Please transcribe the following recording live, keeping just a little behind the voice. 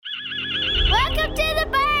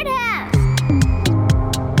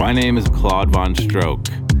My name is Claude Von Stroke.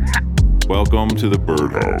 Welcome to the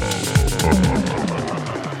Birdhouse.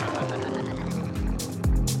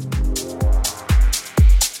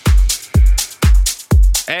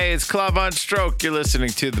 Hey, it's Claude Von Stroke. You're listening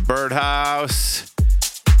to the Birdhouse.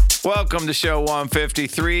 Welcome to show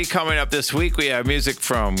 153. Coming up this week, we have music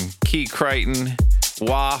from Key Crichton,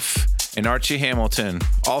 Waff, and Archie Hamilton.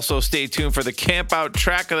 Also, stay tuned for the Camp Out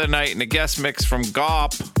track of the night and a guest mix from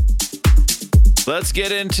Gawp. Let's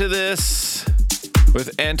get into this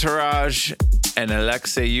with Entourage and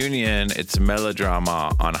Alexei Union. It's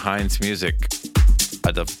Melodrama on Heinz Music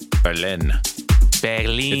out of Berlin.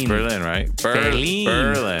 Berlin. It's Berlin, right? Berlin.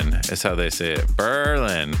 Berlin is how they say it.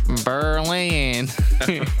 Berlin. Berlin.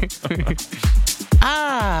 Berlin.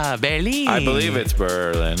 I believe it's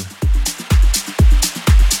Berlin.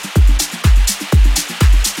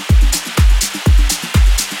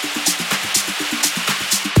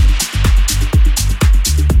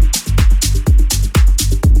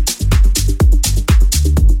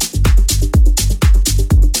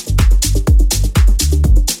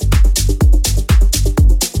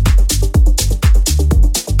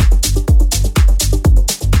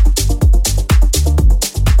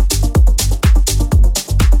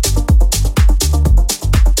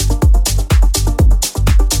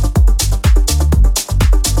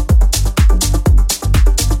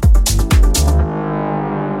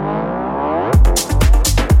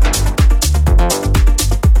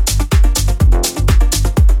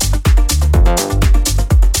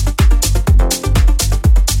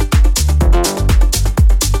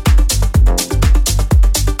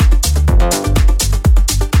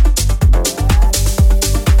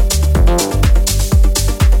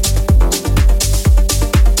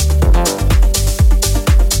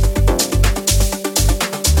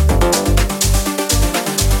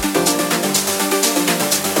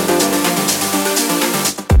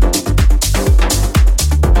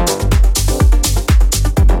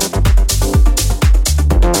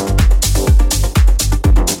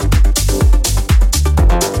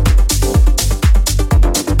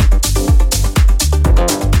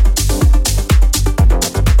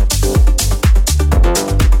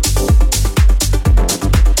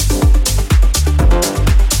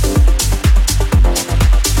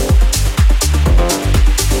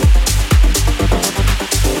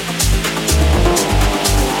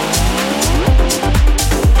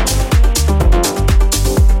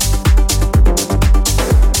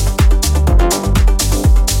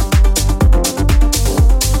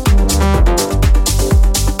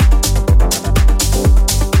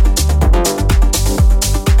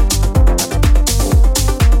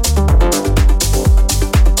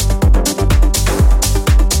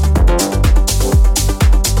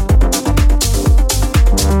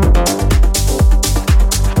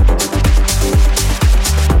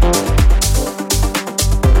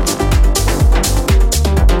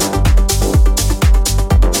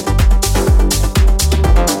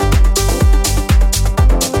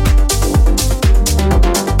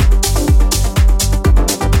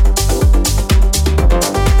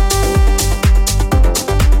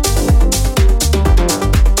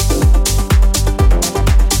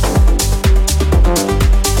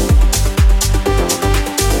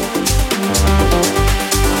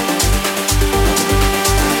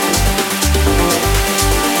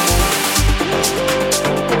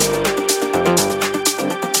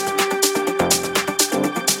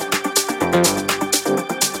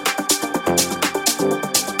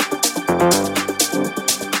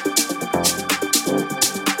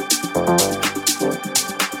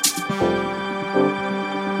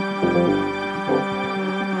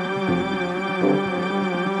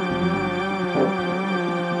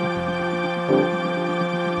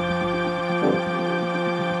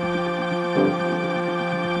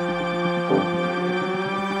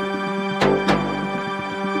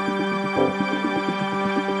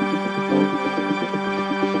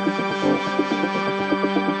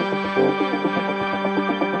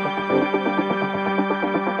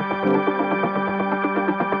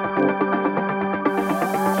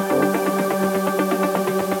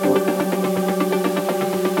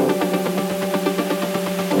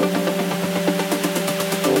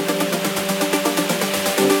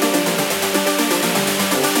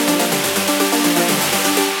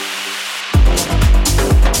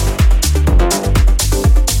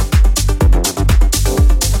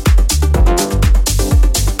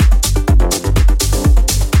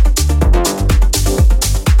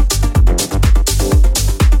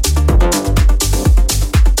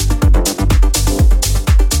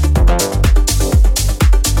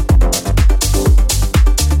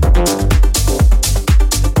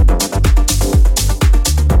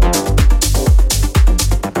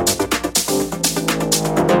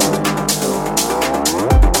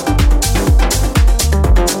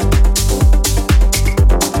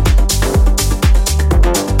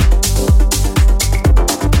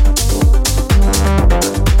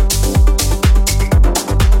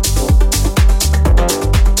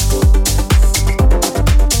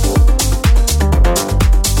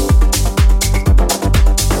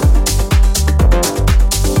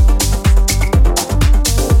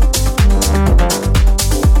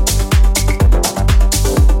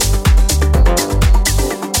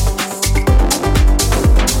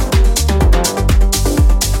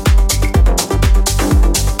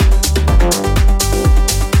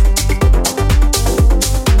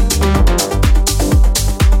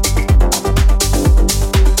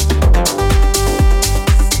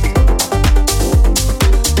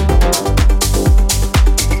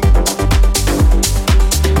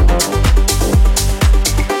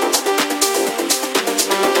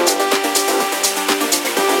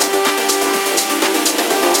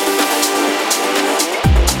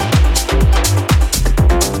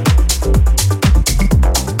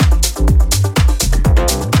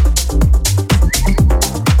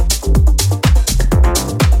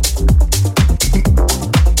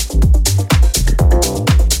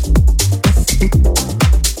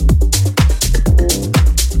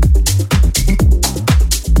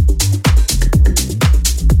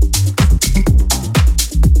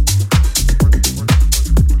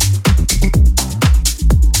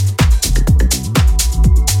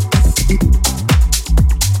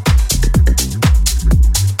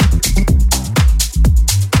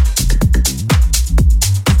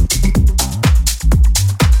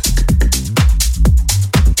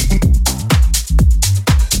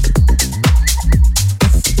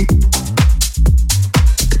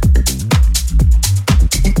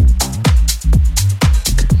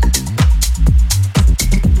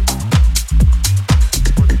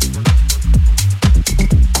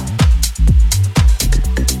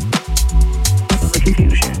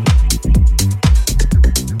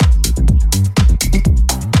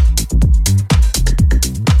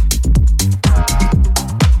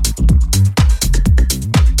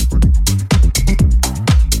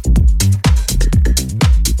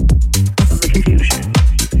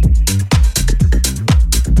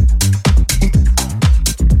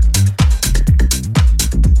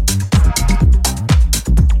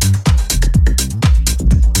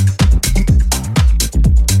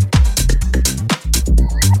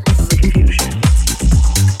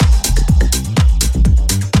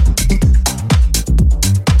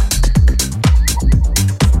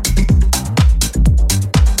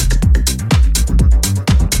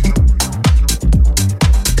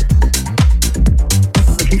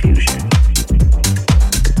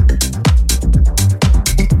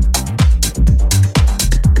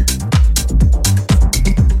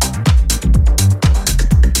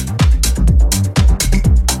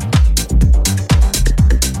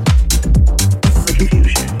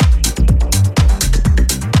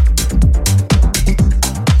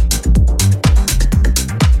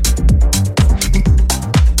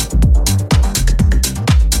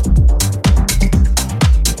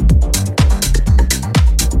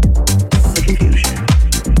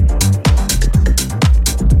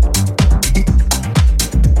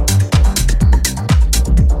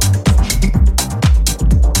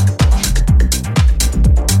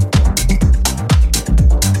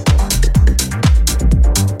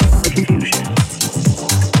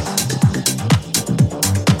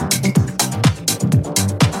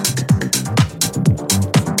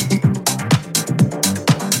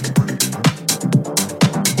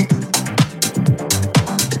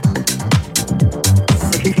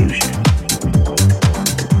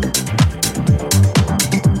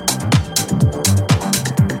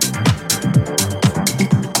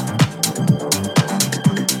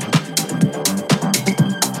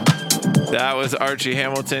 That was Archie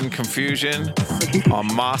Hamilton, Confusion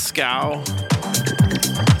on Moscow.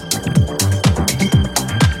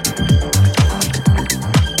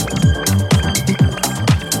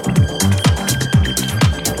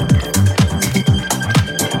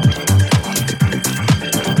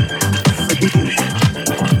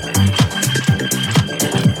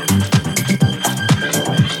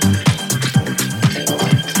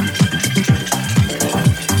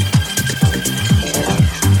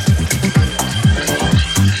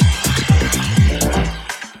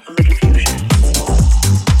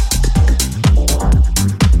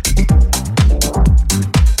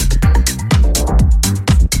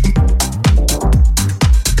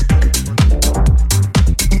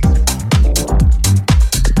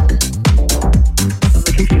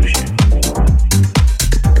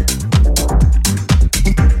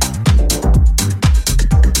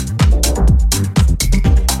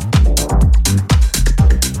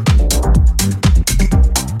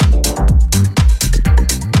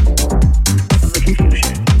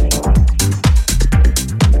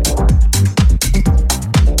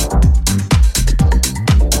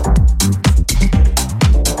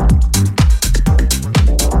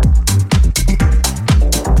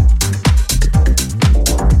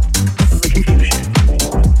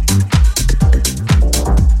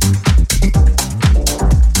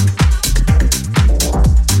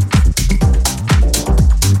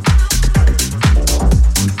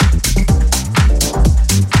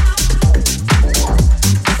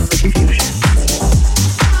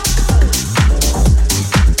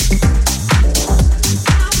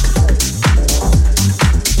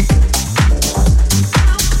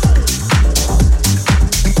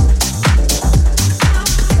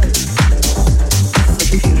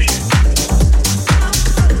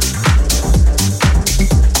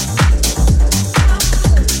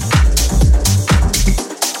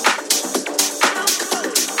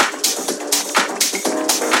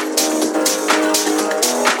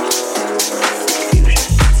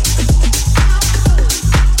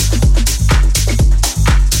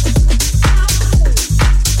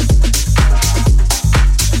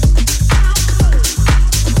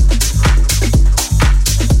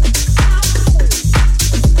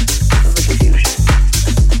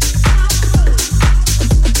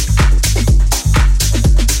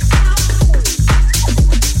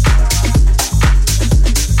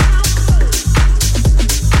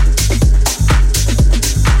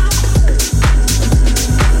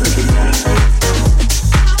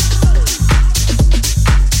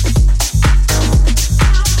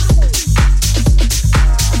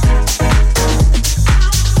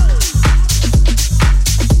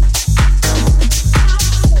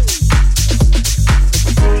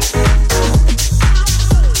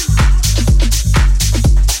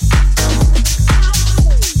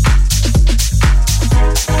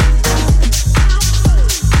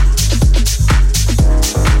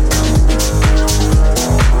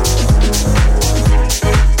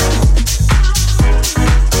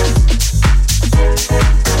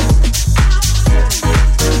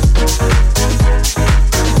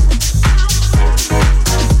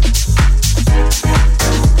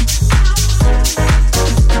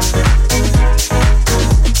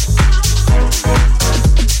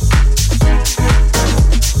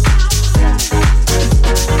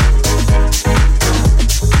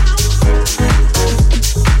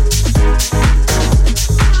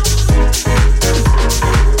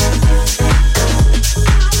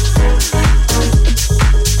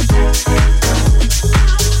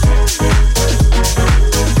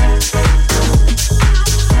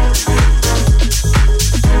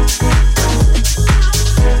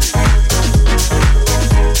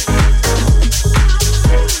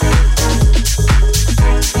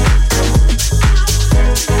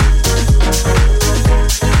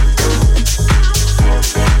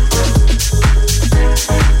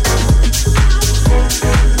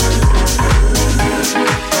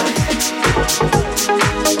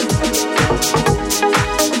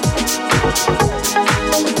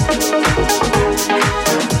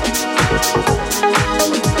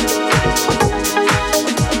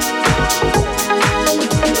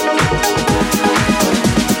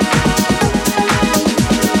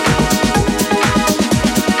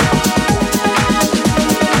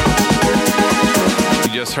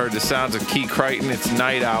 sounds of Key Crichton. It's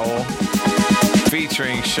Night Owl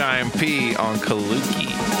featuring Shine P on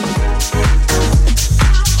Kaluki.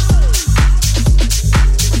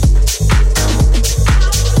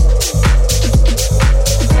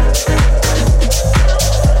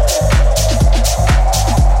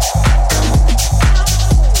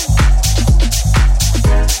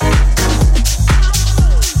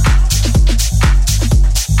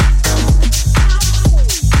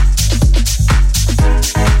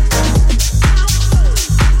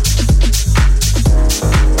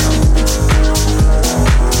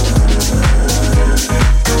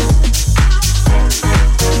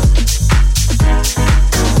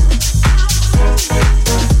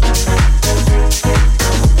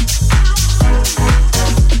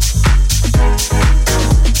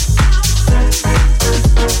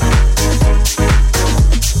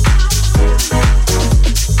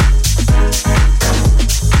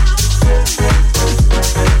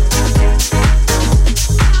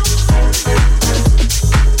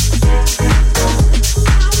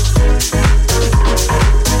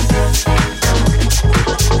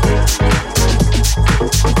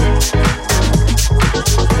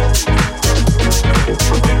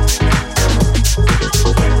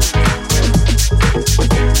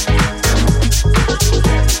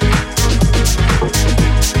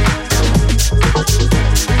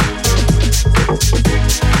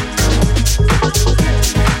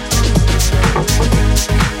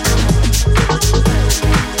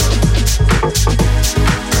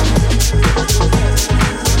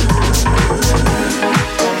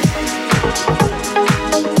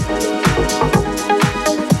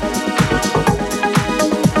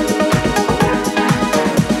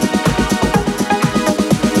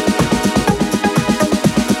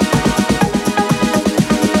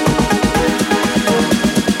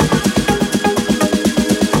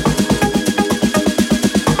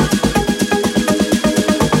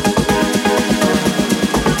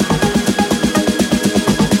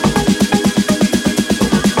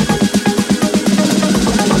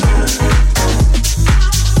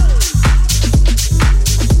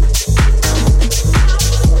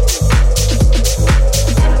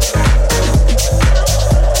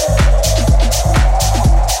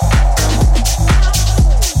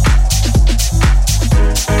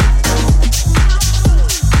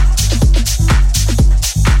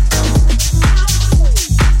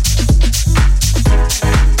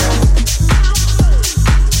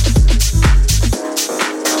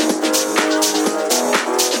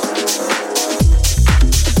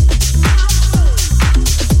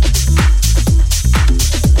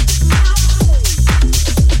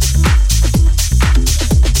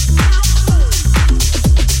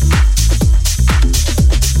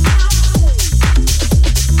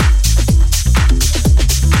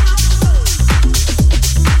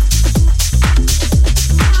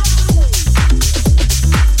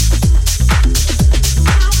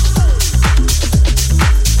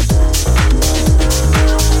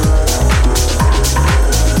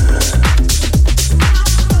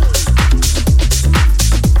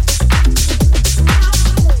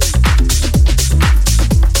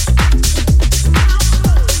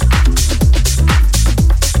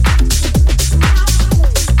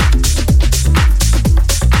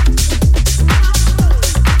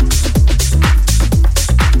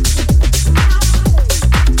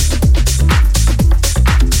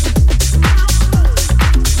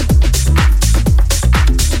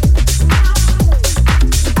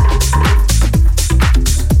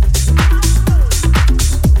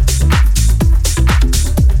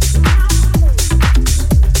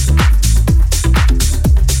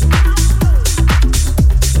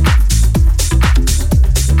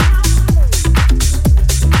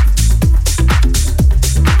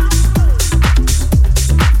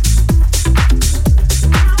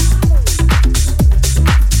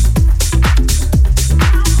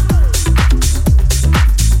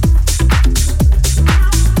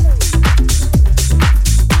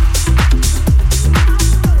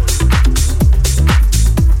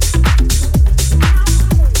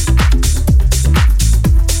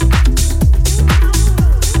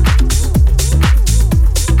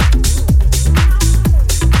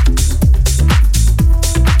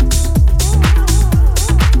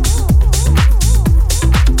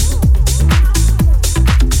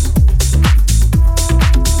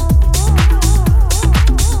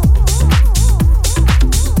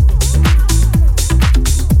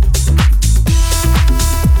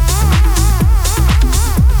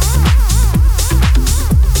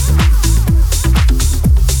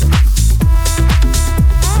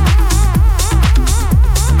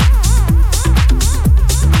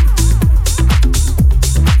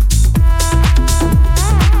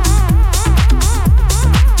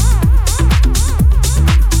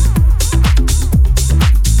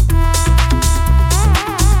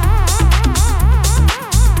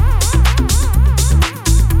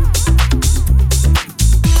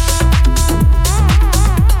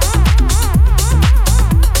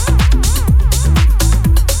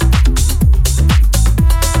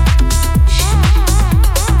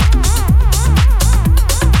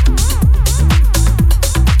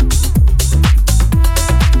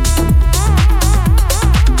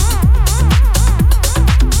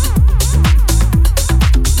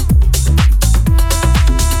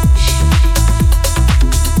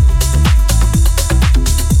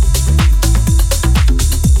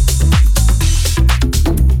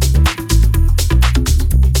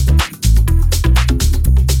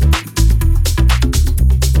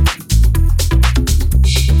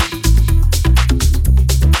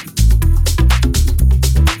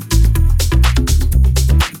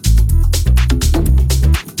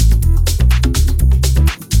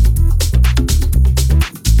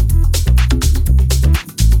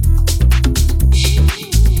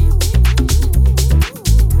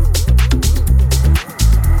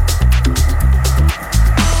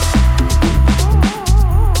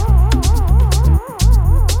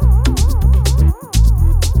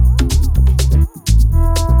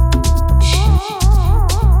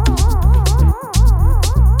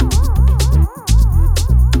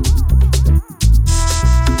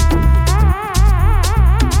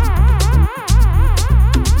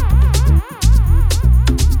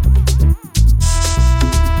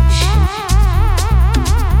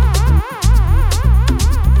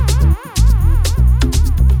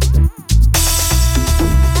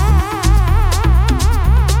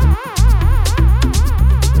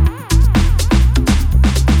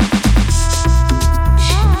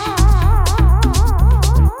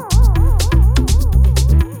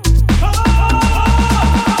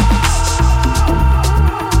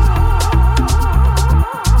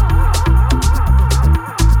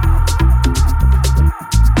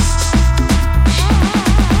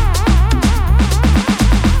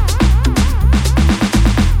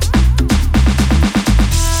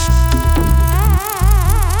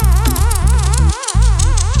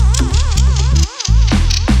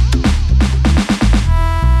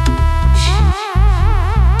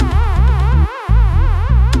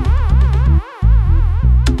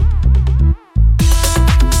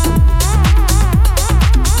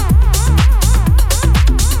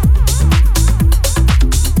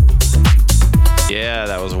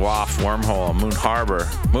 Wormhole, Moon Harbor.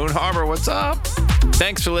 Moon Harbor, what's up?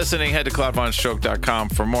 Thanks for listening. Head to CloudVonStroke.com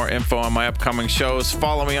for more info on my upcoming shows.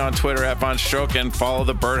 Follow me on Twitter at VonStroke and follow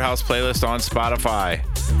the Birdhouse playlist on Spotify.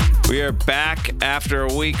 We are back after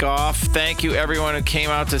a week off. Thank you everyone who came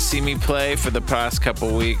out to see me play for the past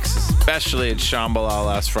couple weeks, especially at Shambhala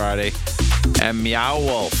last Friday and Meow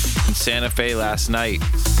Wolf in Santa Fe last night.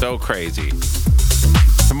 So crazy.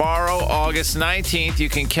 Tomorrow, August 19th, you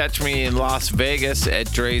can catch me in Las Vegas at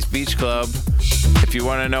Dre's Beach Club. If you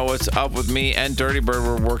want to know what's up with me and Dirty Bird,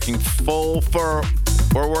 we're working full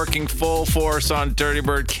force on Dirty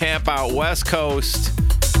Bird Camp Out West Coast.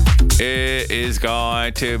 It is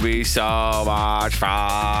going to be so much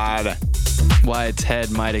fun. Wyatt's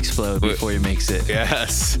head might explode before he makes it.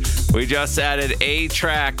 Yes. We just added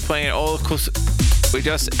A-Track playing old school. We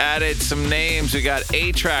just added some names. We got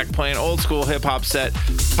A-Track playing old school hip hop set.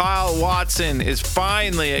 Kyle Watson is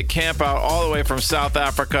finally at Camp Out all the way from South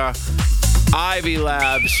Africa. Ivy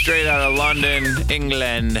Lab straight out of London,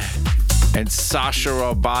 England. And Sasha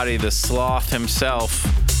Robati, the sloth himself,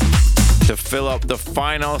 to fill up the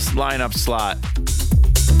final lineup slot.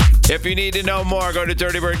 If you need to know more, go to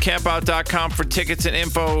dirtybirdcampout.com for tickets and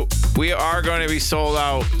info. We are going to be sold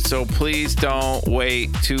out, so please don't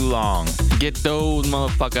wait too long. Get those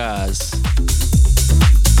motherfuckers.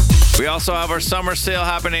 We also have our summer sale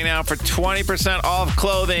happening now for 20% off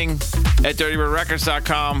clothing at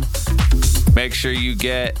dirtybirdrecords.com. Make sure you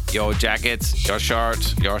get your jackets, your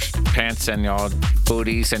shorts, your pants, and your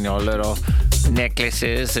booties, and your little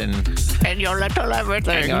necklaces, and your little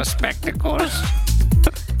everything, and your spectacles.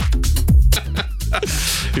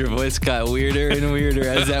 Your voice got weirder and weirder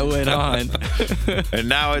as that went on. And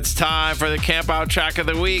now it's time for the Camp Out track of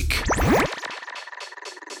the week.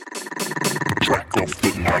 Track of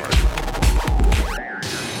the night.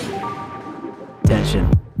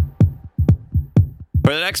 Tension.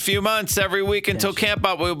 For the next few months, every week until Camp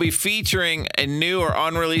Out, we'll be featuring a new or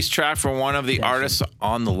unreleased track from one of the artists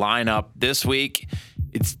on the lineup. This week,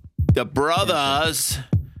 it's the brothers,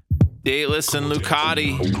 Dateless and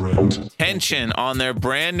Lucati, Tension, on their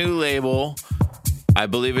brand new label. I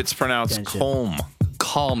believe it's pronounced Colm.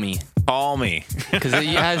 Call me. Call me. Because it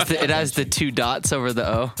has the two dots over the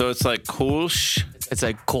O. So it's like Kulsh. It's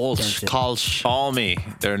like Kolsch. Kolsch. Call me,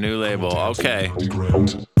 their new label. Okay.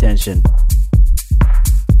 Tension.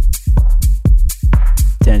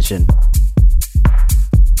 Tension.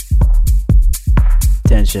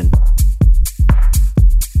 Tension.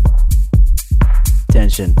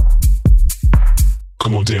 Tension.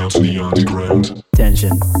 Come on down to the underground.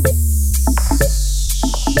 Tension.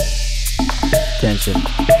 Tension.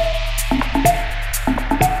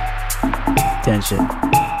 Tension.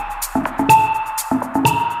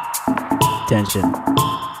 Tension.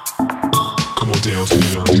 Come on down to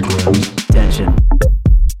the underground. Tension.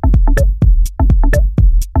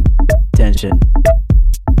 Tension.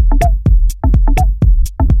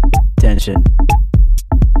 Tension.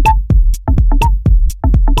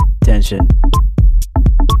 Tension.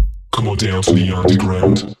 Come on down to the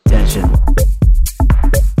underground. Tension.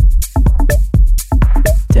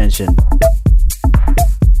 Tension.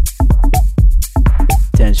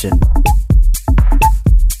 Tension.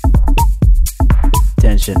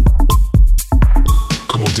 Tension.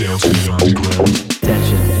 Come on down to the underground.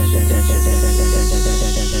 Tension.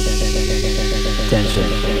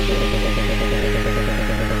 Tension.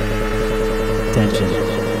 Tension.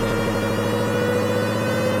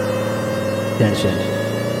 Tension.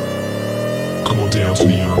 Come on down to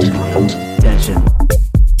the underground. Tension.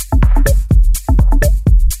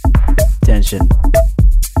 Tension.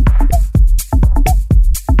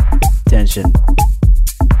 Tension.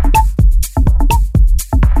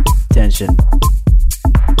 Tension.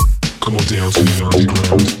 Come on down to the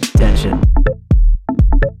underground. Tension.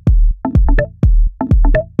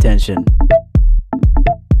 Tension.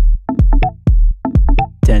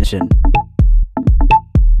 Tension.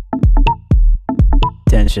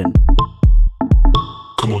 Tension.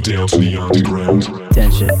 Come on down to the underground.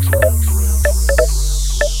 Tension.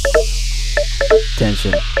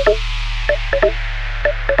 Tension.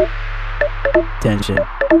 Tension.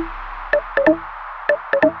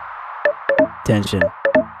 Tension.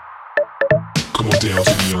 Come on down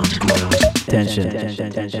to the underground. Tension.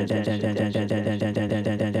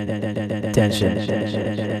 Tension.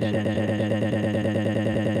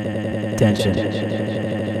 Tension.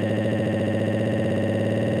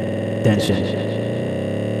 Tension.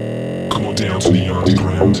 Come on down to the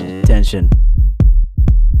underground. Tension.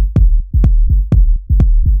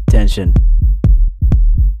 Tension.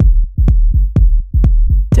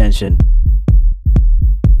 Tension.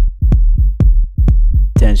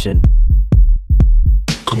 Tension.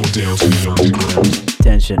 Come Come on down to the underground.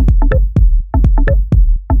 Tension.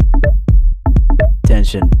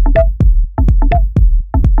 Tension.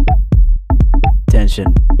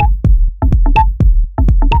 Tension.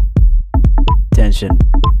 Tension.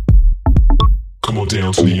 Come on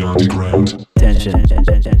down to the underground. Tension.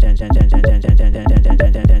 Tension. Tension.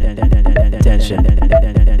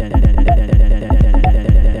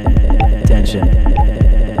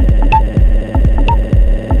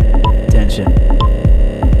 Tension.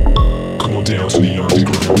 Come on down to the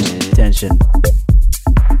underground. Tension.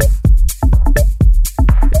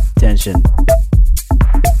 Tension.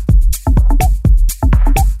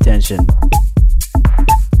 Tension.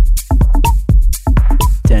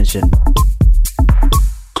 Tension.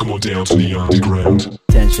 Come on down to the underground.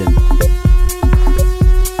 Tension.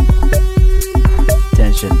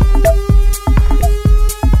 Tension.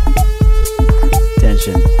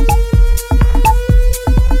 Tension.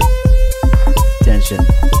 Tension.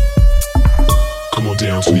 Come on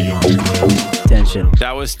down to the underground. Tension.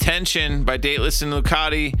 That was Tension by Dateless and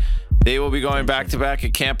Lucati. They will be going back to back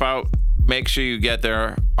at Camp Out. Make sure you get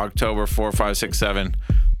there October 4, 5, 6, 7.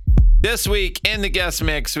 This week in the guest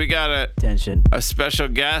mix, we got Tension. a special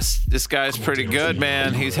guest. This guy's pretty good,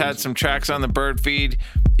 man. He's had some tracks on the Bird feed.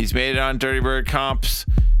 He's made it on Dirty Bird comps.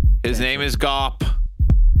 His name is Gop.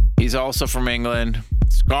 He's also from England.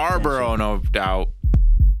 Scarborough, no doubt.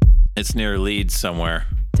 It's near Leeds somewhere.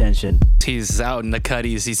 Tension. He's out in the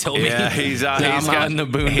cutties. He told me. Yeah, he's out. I'm He's out got in the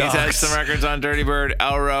boondocks. He's had some records on Dirty Bird,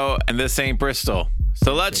 Elro, and This Ain't Bristol.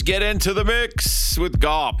 So let's get into the mix with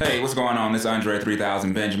Gop. Hey, what's going on? This is Andre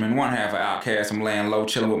 3000 Benjamin, one half of Outkast. I'm laying low,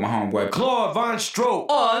 chilling with my homeboy Claude Von Stroke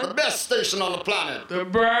on The best station on the planet. the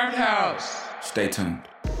Birdhouse. Stay tuned.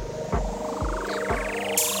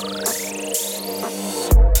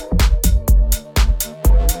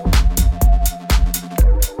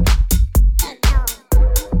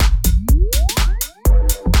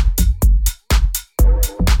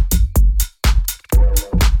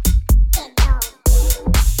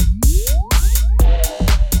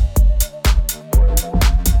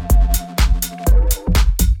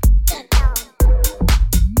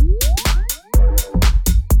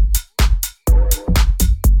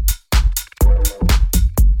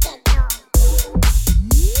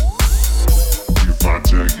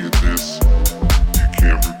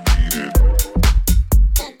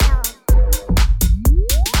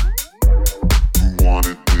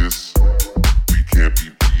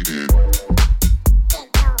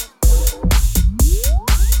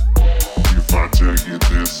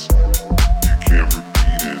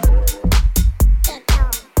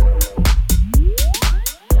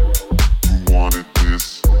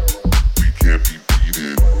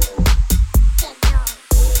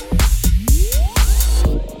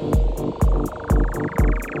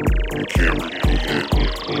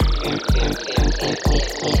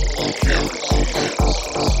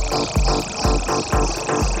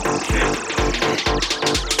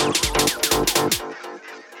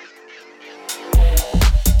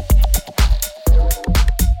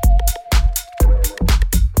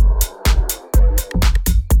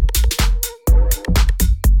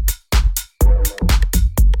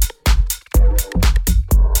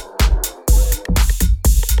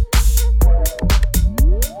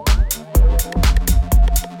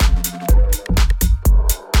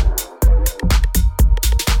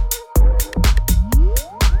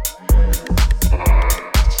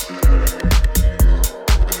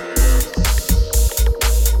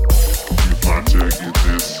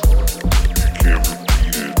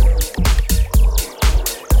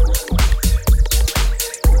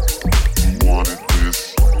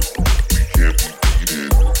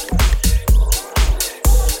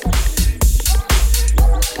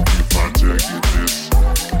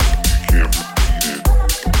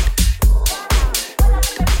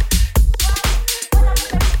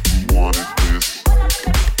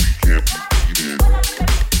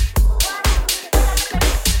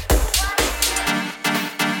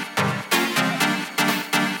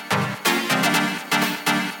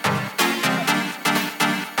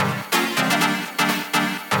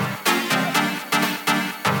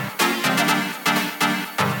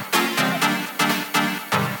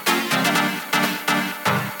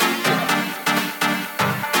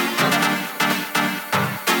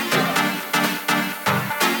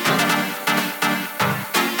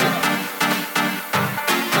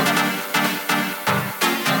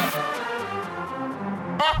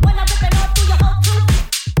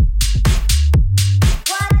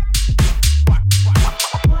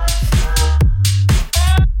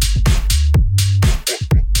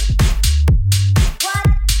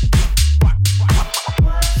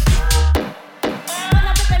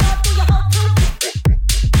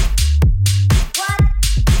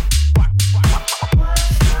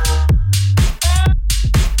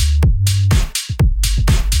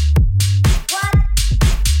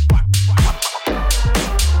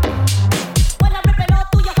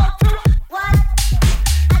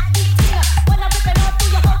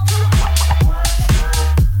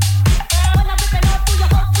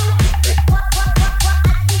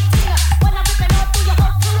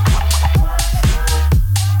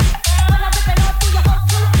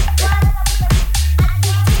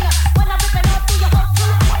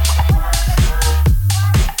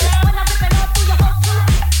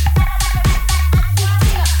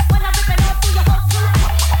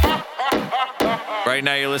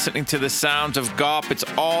 now you're listening to the sounds of Gop. It's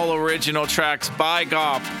all original tracks by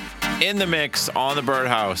Gop in the mix on the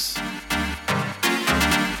Birdhouse.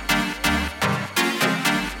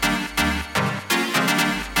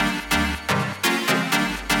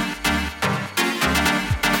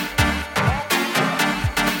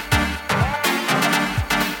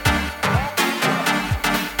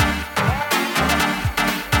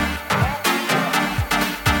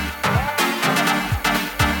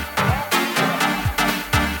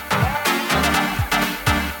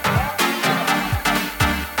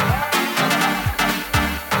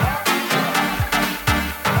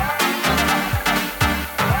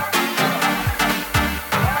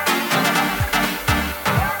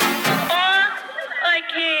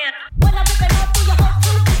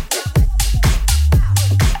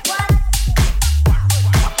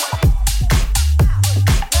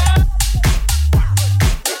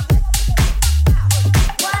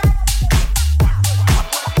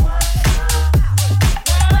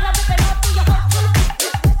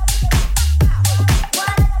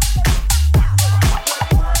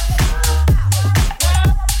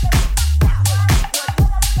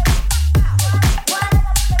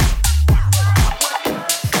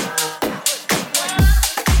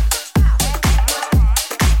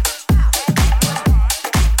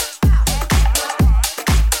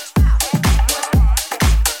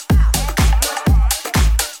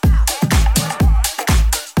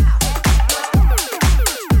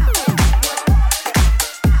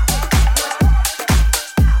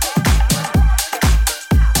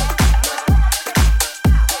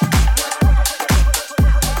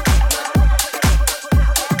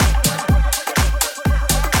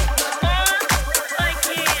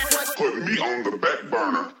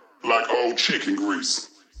 Chicken grease.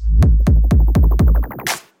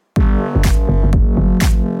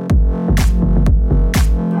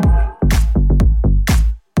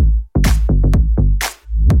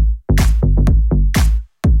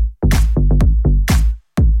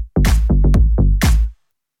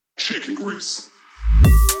 Chicken grease.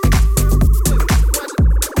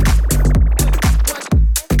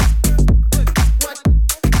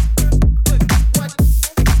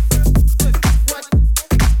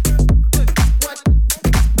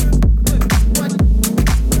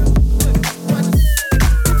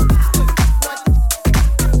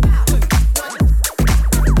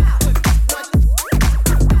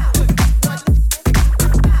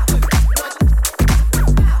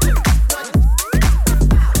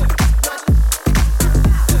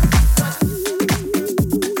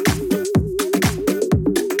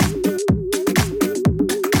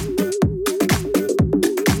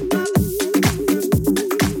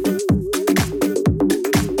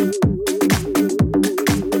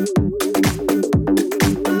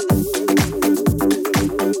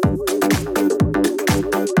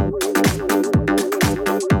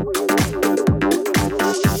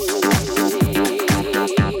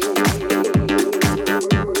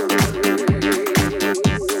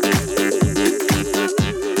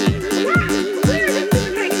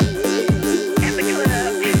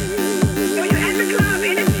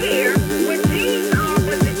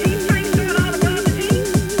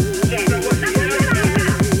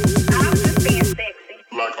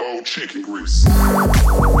 Chicken grease.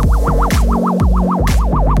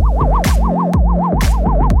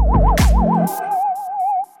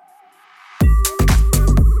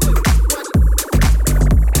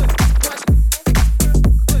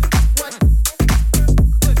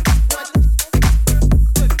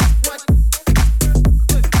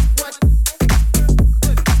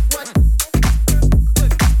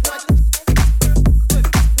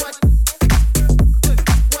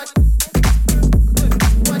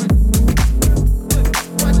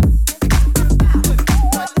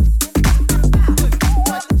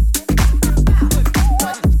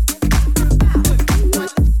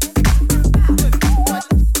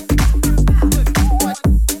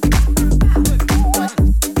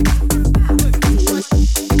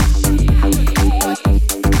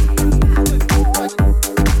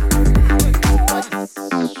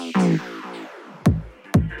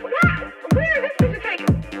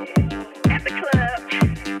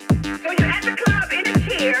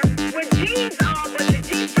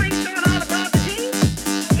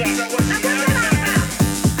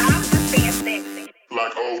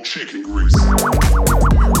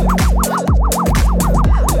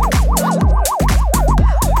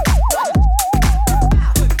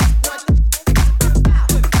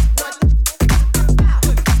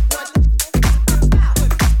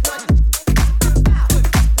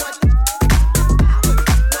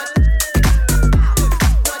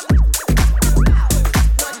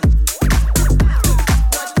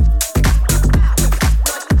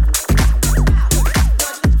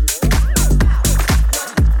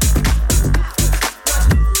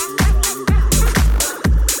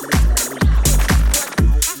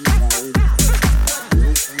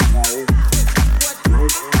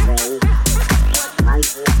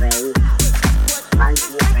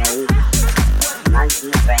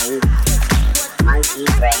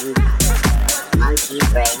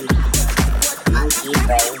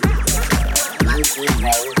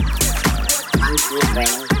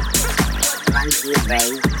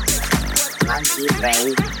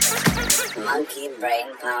 Monkey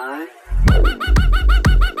brain power.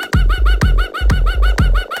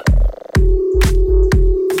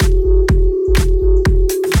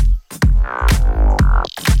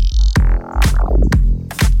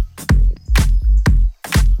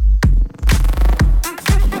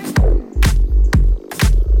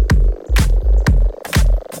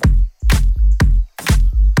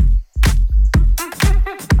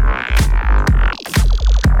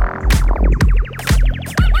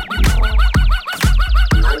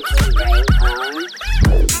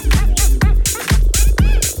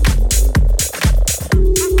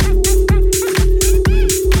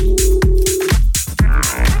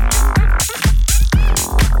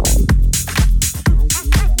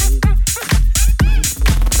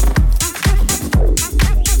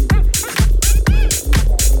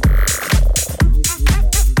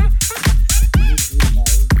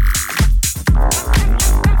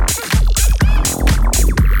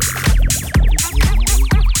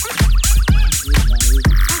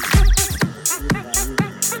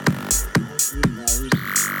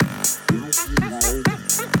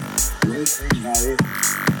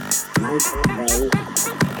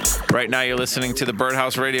 Right now you're listening to the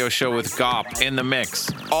Birdhouse Radio Show with Gop in the mix.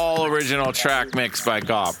 All original track mixed by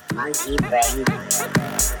Gop. Monkey brain.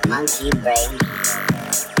 Monkey brain.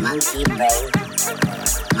 Monkey brain.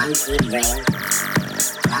 Monkey brain.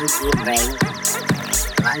 Monkey brain.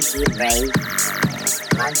 Monkey brain.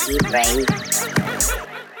 Monkey brain.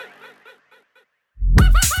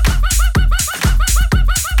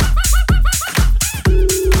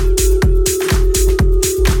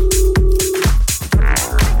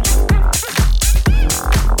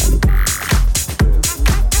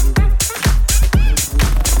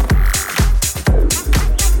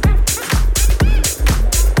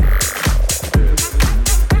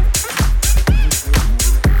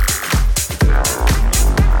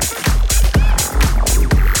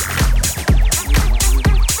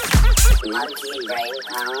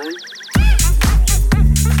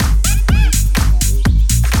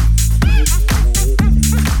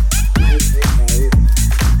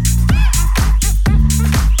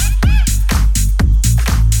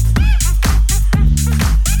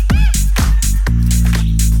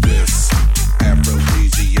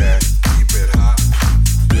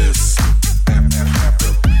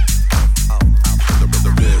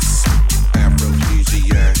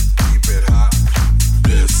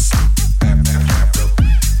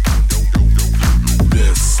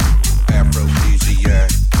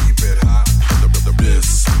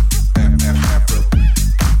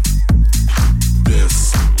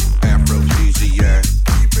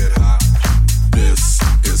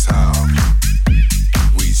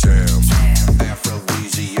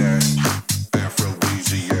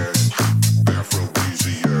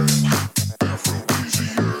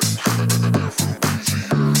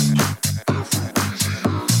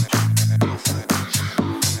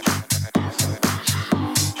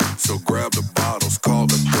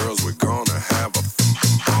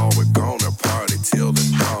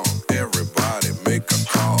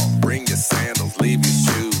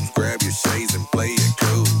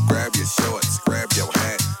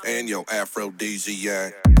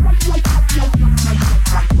 Aphrodisiac.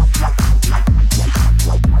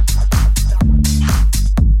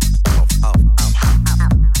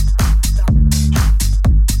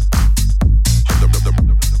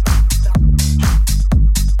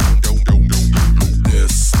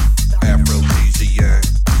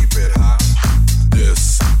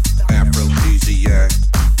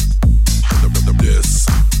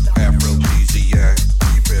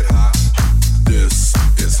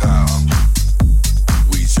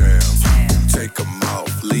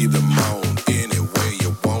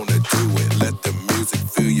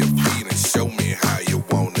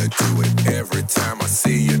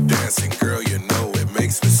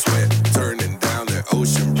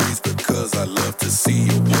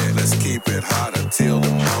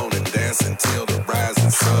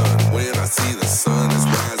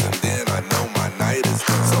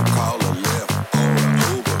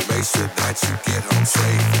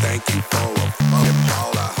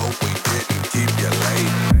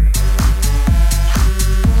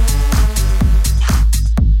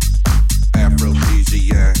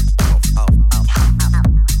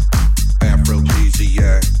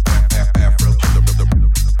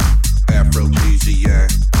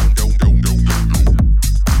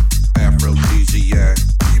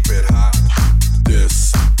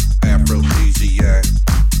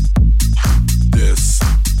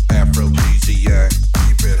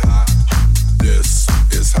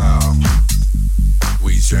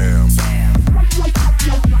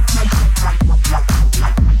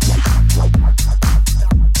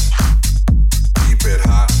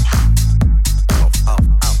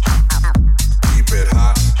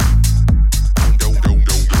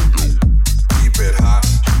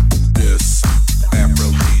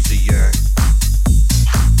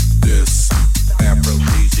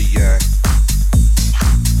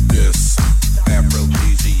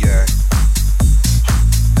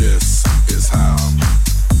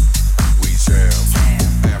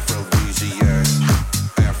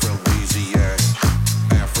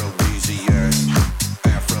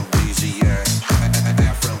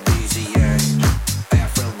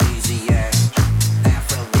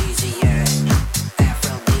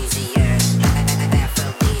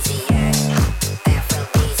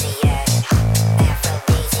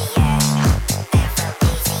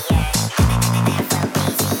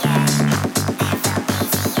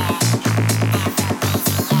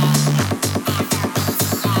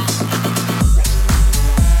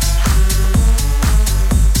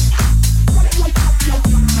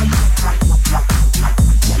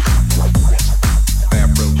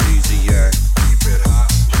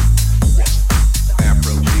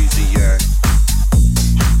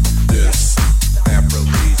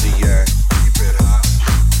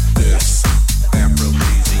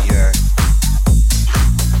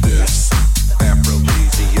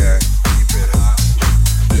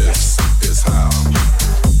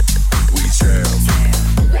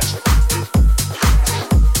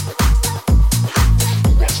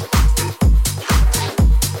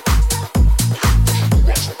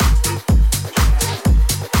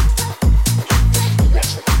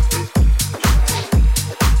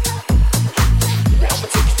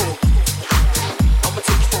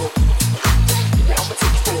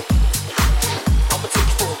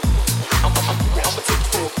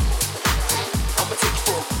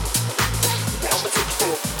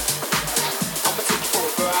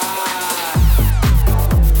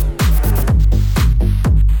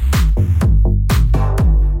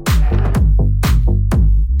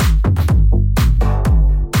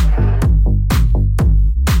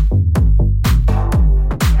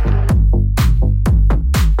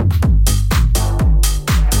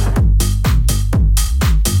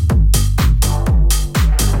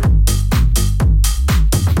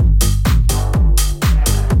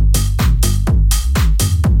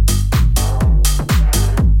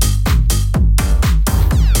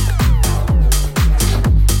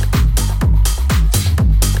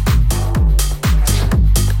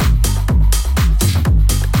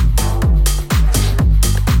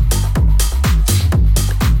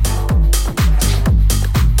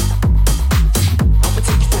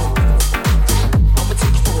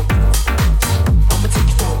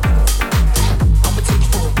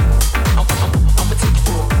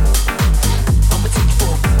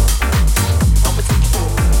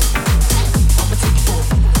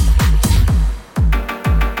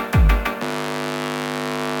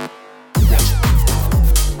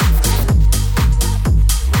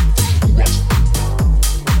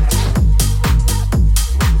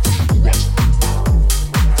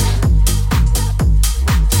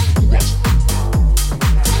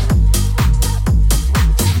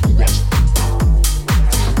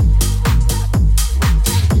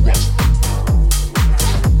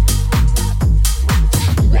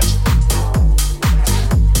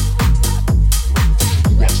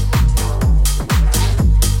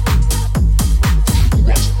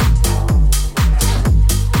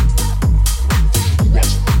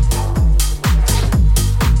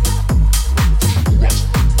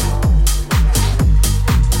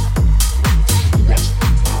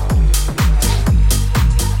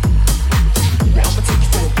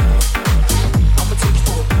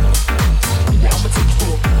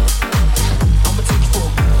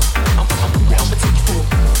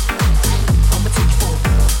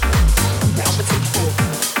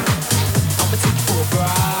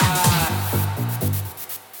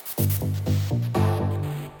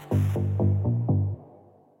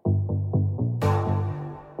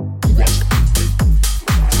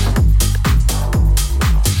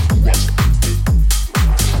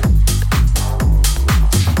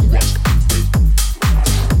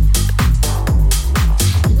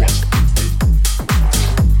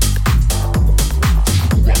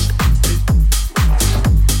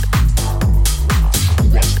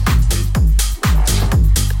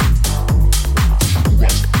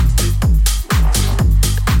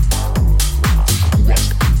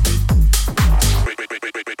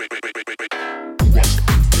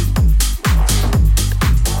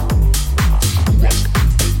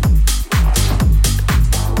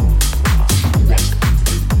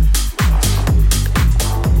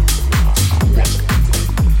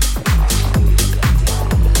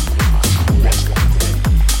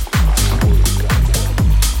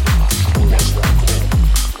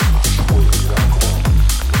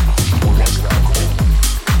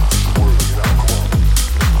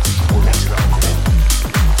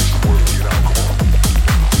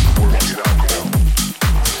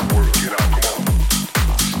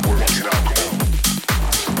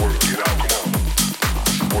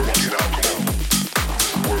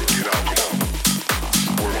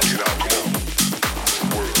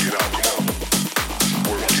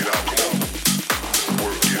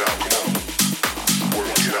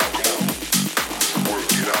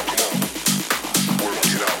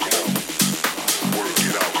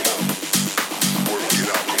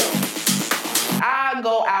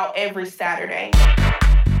 Saturday.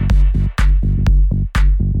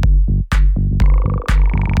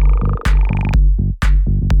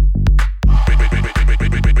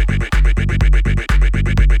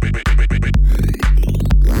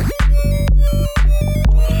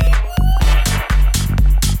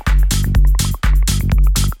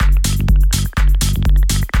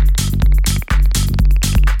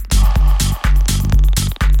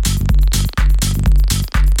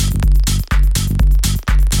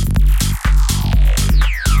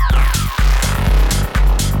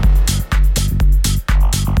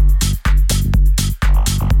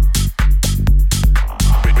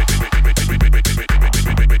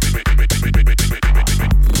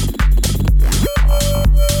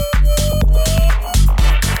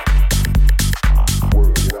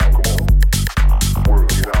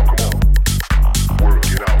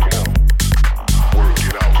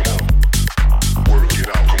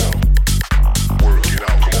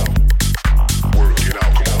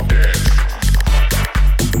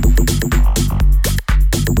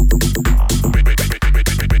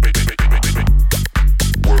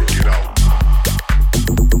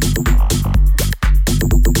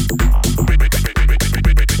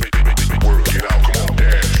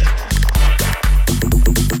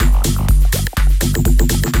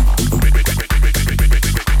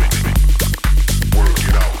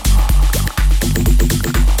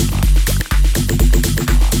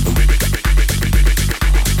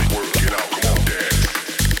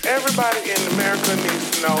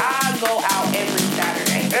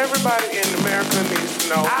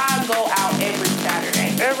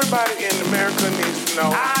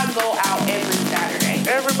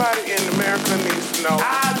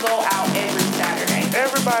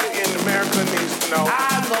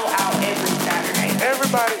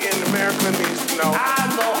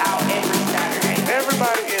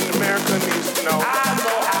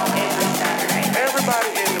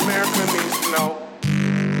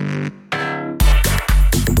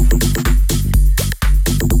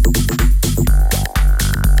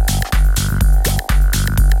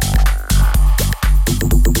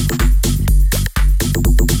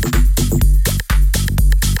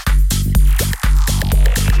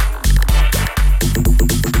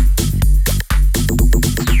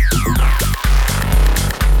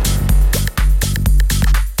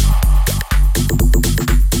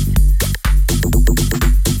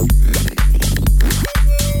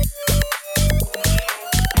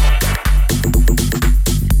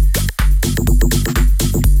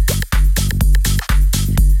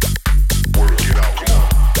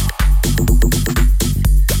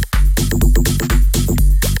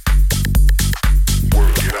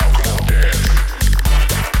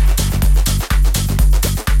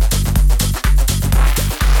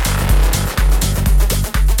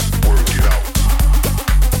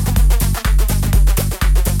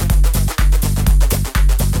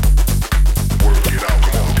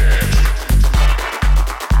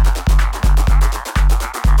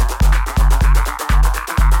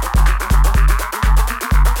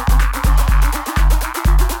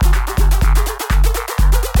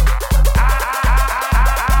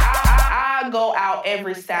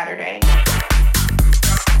 Every Saturday.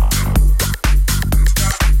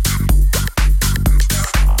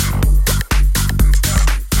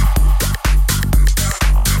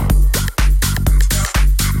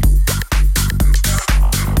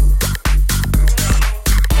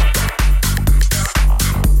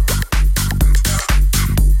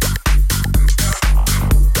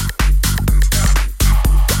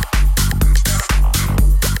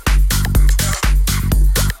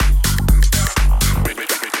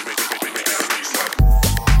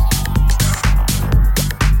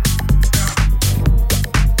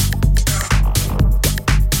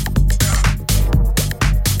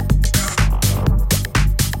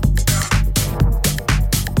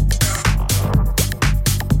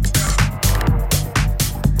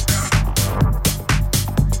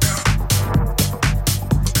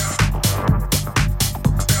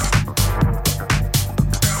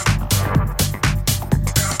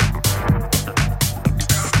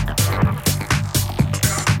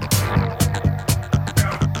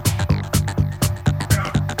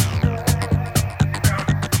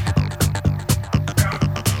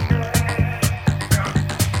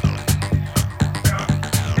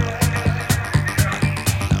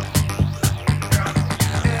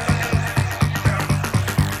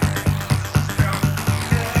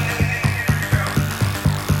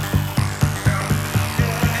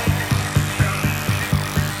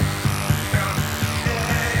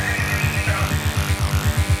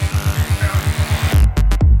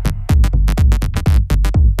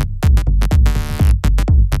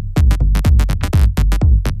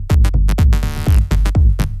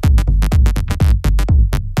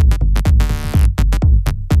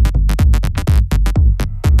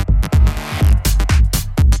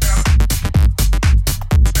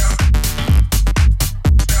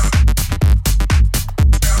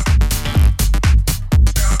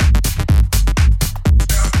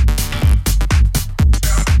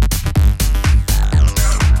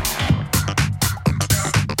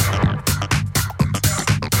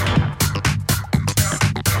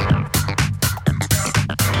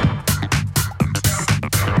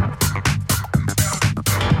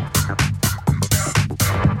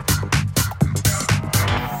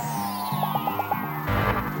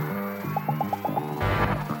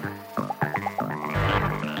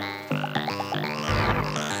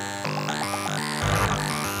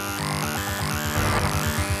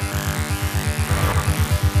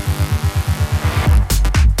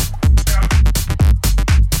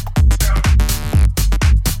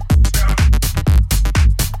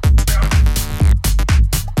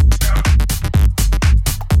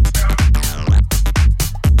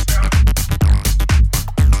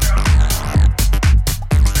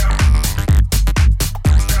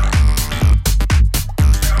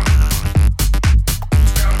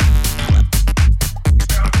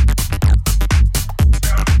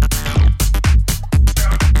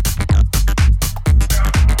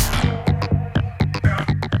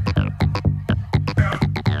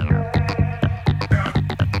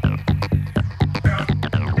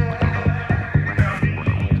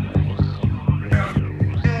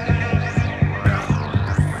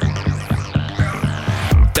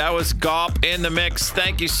 Lewis Gaup in the mix.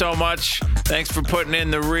 Thank you so much. Thanks for putting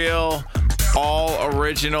in the real, all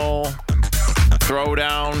original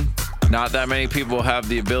throwdown. Not that many people have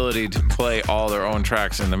the ability to play all their own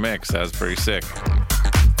tracks in the mix. That's pretty sick.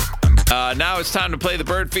 Now it's time to play the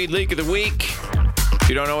Bird Feed Leak of the Week. If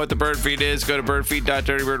you don't know what the Bird Feed is, go to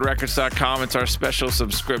birdfeed.dirtybirdrecords.com. It's our special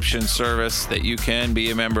subscription service that you can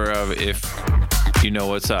be a member of if you know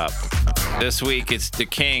what's up. This week it's The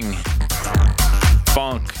King,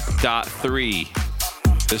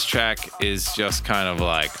 Funk.3. This track is just kind of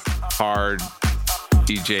like hard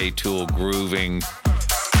DJ Tool grooving,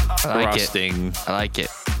 thrusting. I like it.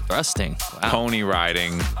 Thrusting. Wow. Pony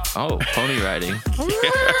riding. Oh, pony riding.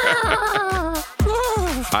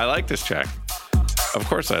 I like this track. Of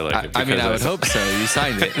course I like it. I mean, I would hope so. You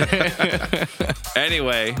signed it.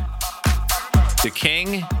 Anyway, The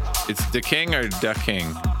King. It's The King or Da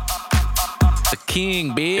King? The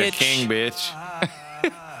King, bitch. The King, bitch.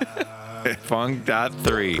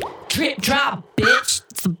 Funk.3. Drip drop, bitch.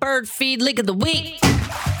 It's the Bird Feed Leak of the Week.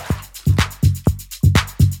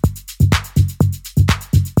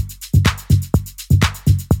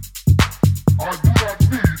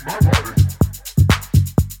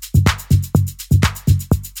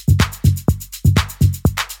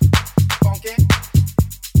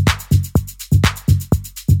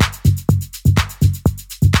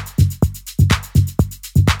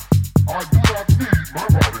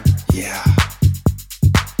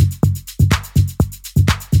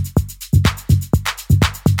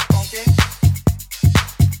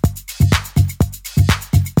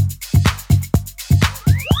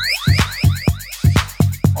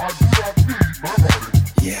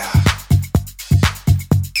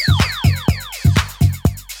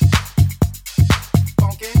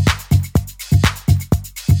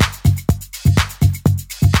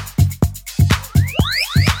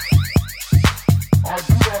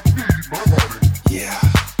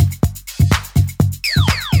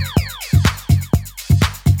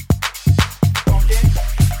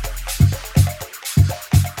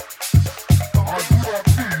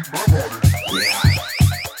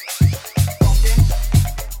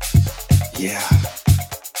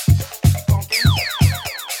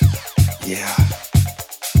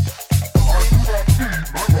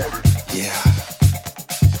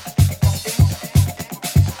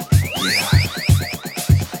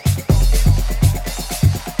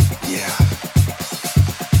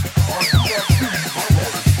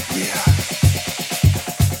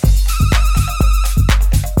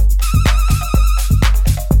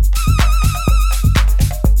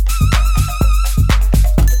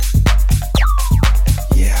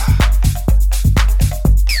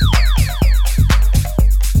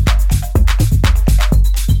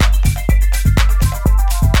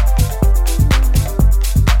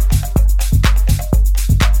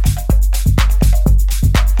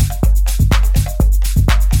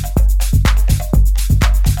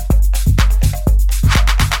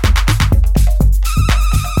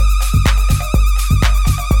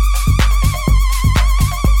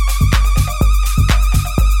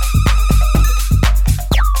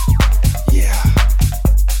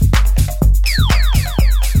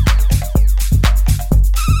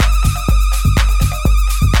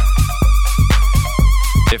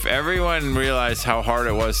 How hard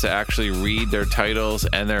it was to actually read their titles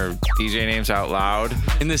and their DJ names out loud.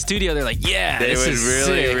 In the studio, they're like, yeah, they this would is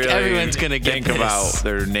really, sick. really Everyone's going to get think this. about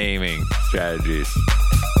their naming strategies.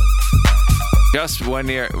 Just when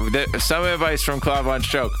you're, some advice from Cloud Von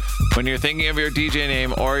Stroke, when you're thinking of your DJ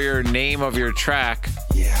name or your name of your track,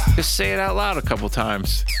 just say it out loud a couple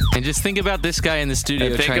times. And just think about this guy in the studio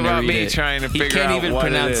and think trying about to read me it. trying to he figure can't out even what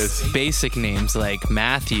pronounce it is. basic names like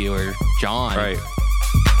Matthew or John. Right.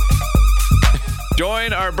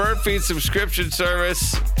 Join our Bird Feed subscription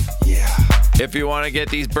service. If you want to get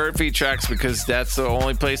these Bird Feed tracks, because that's the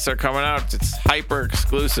only place they're coming out. It's hyper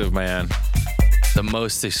exclusive, man. The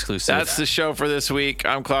most exclusive. That's the show for this week.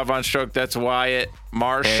 I'm Cloud Von Stroke. That's Wyatt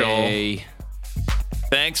Marshall. Hey.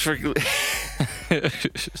 Thanks for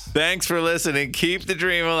listening. Keep the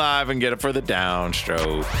dream alive and get it for the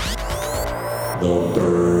downstroke. The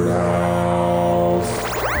Bird House.